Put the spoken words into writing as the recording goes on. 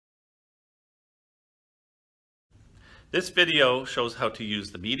This video shows how to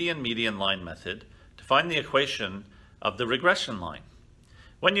use the median line method to find the equation of the regression line.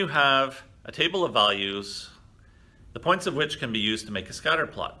 When you have a table of values, the points of which can be used to make a scatter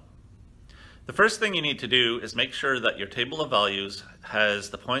plot. The first thing you need to do is make sure that your table of values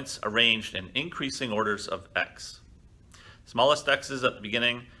has the points arranged in increasing orders of x. Smallest x's at the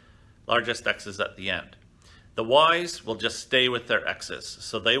beginning, largest x's at the end. The y's will just stay with their x's,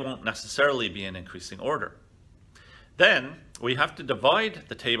 so they won't necessarily be in increasing order. Then we have to divide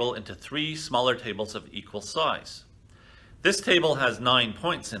the table into 3 smaller tables of equal size. This table has 9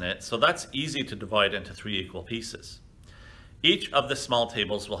 points in it, so that's easy to divide into 3 equal pieces. Each of the small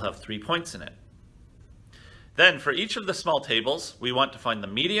tables will have 3 points in it. Then for each of the small tables, we want to find the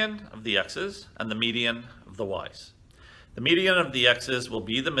median of the x's and the median of the y's. The median of the x's will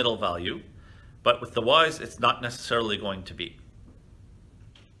be the middle value, but with the y's, it's not necessarily going to be.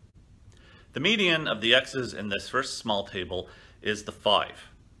 The median of the x's in this first small table is the 5.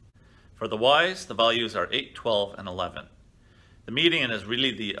 For the y's, the values are 8, 12, and 11. The median is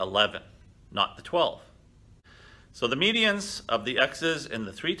really the 11, not the 12. So the medians of the x's in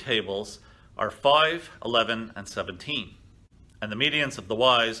the 3 tables are 5, 11, and 17. And the medians of the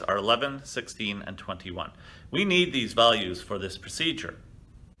y's are 11, 16, and 21. We need these values for this procedure.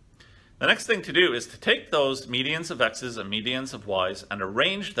 The next thing to do is to take those medians of x's and medians of y's and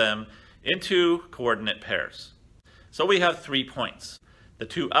arrange them into coordinate pairs. So we have 3 points. The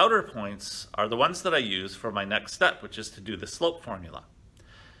 2 outer points are the ones that I use for my next step, which is to do the slope formula.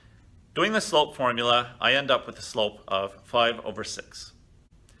 Doing the slope formula, I end up with a slope of 5/6.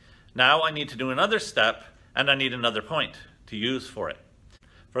 Now I need to do another step, and I need another point to use for it.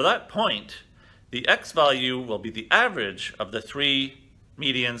 For that point, the x value will be the average of the 3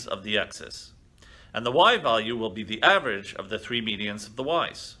 medians of the x's, and the y value will be the average of the 3 medians of the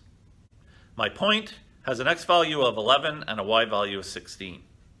y's. My point has an x value of 11 and a y value of 16.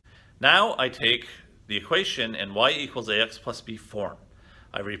 Now I take the equation in y equals ax plus b form.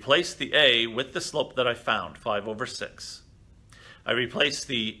 I replace the a with the slope that I found, 5/6. I replace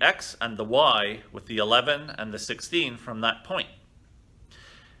the x and the y with the 11 and the 16 from that point.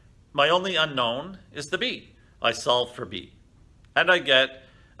 My only unknown is the b. I solve for b, and I get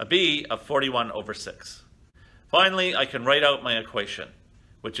a b of 41/6. Finally, I can write out my equation,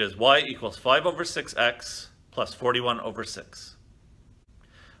 which is y equals 5/6x plus 41/6.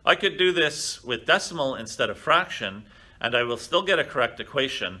 I could do this with decimal instead of fraction, and I will still get a correct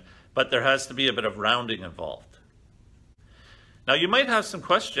equation, but there has to be a bit of rounding involved. Now you might have some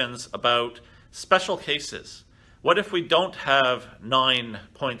questions about special cases. What if we don't have 9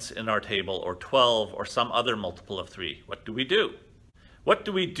 points in our table, or 12, or some other multiple of 3? What do we do? What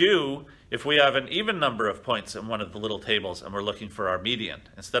do we do if we have an even number of points in one of the little tables and we're looking for our median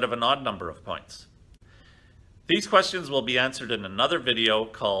instead of an odd number of points? These questions will be answered in another video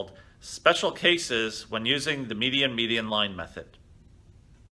called Special Cases when using the median line method.